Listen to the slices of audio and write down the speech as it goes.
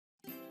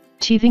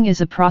Teething is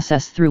a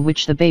process through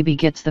which the baby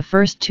gets the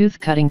first tooth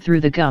cutting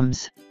through the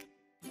gums.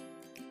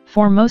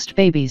 For most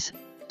babies,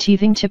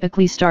 teething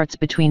typically starts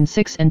between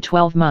 6 and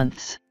 12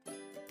 months.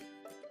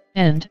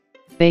 And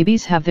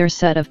babies have their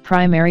set of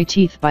primary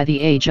teeth by the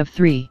age of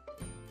 3.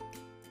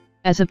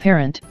 As a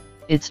parent,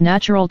 it's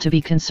natural to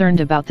be concerned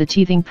about the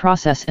teething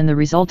process and the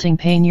resulting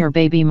pain your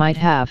baby might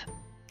have.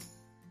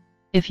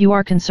 If you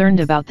are concerned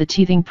about the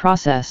teething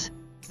process,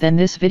 then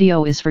this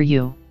video is for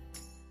you.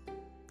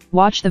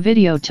 Watch the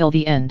video till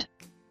the end.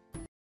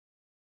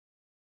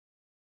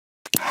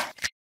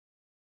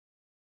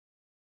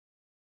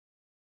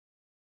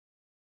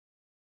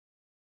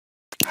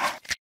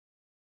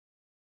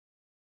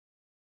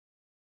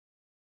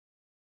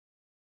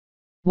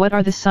 What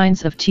are the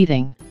signs of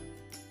teething?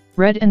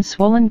 Red and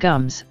swollen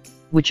gums,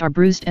 which are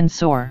bruised and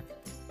sore.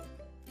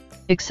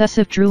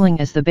 Excessive drooling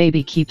as the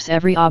baby keeps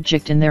every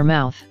object in their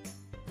mouth.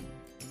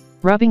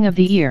 Rubbing of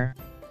the ear.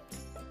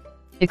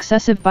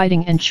 Excessive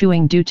biting and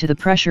chewing due to the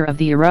pressure of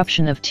the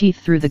eruption of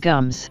teeth through the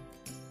gums.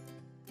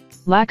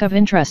 Lack of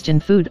interest in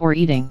food or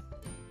eating.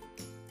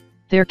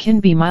 There can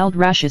be mild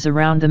rashes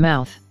around the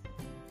mouth.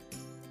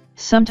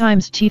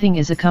 Sometimes teething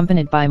is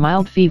accompanied by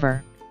mild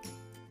fever.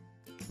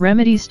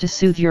 Remedies to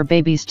soothe your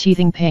baby's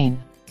teething pain.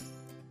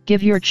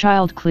 Give your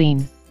child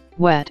clean,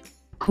 wet,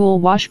 cool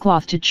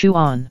washcloth to chew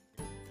on.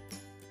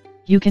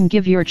 You can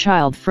give your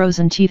child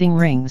frozen teething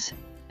rings,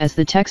 as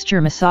the texture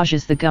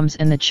massages the gums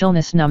and the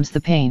chillness numbs the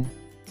pain.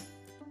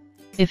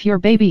 If your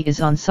baby is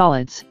on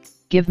solids,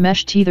 give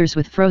mesh teethers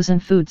with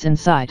frozen foods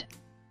inside.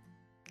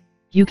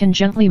 You can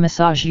gently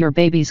massage your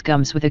baby's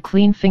gums with a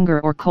clean finger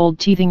or cold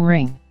teething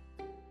ring.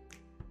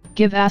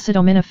 Give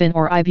acetaminophen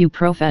or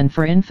ibuprofen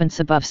for infants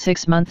above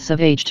 6 months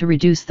of age to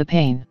reduce the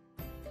pain.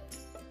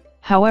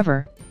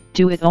 However,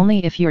 do it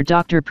only if your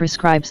doctor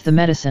prescribes the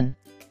medicine.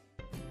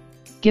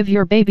 Give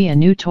your baby a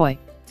new toy,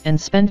 and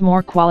spend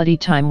more quality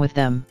time with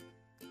them.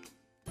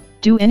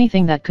 Do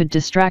anything that could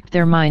distract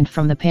their mind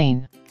from the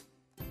pain.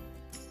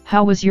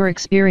 How was your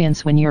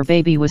experience when your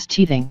baby was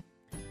teething?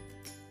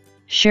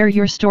 Share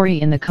your story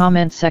in the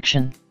comment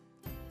section.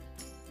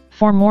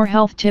 For more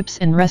health tips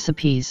and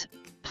recipes,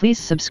 please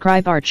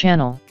subscribe our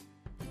channel.